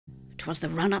'Twas the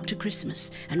run-up to Christmas,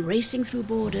 and racing through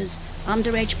borders,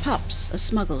 underage pups are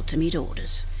smuggled to meet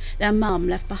orders. Their mum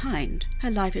left behind, her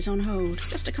life is on hold,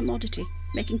 just a commodity,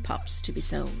 making pups to be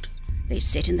sold. They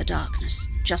sit in the darkness,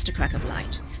 just a crack of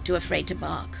light, too afraid to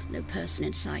bark, no person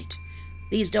in sight.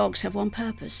 These dogs have one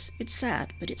purpose, it's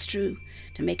sad, but it's true,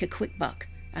 to make a quick buck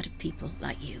out of people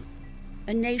like you.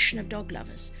 A nation of dog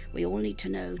lovers, we all need to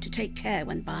know to take care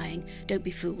when buying, don't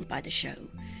be fooled by the show.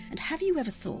 And have you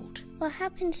ever thought? What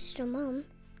happens to Mum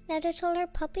now that all her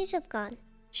puppies have gone?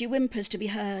 She whimpers to be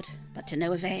heard, but to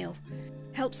no avail.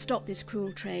 Help stop this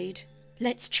cruel trade.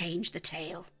 Let's change the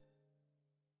tale.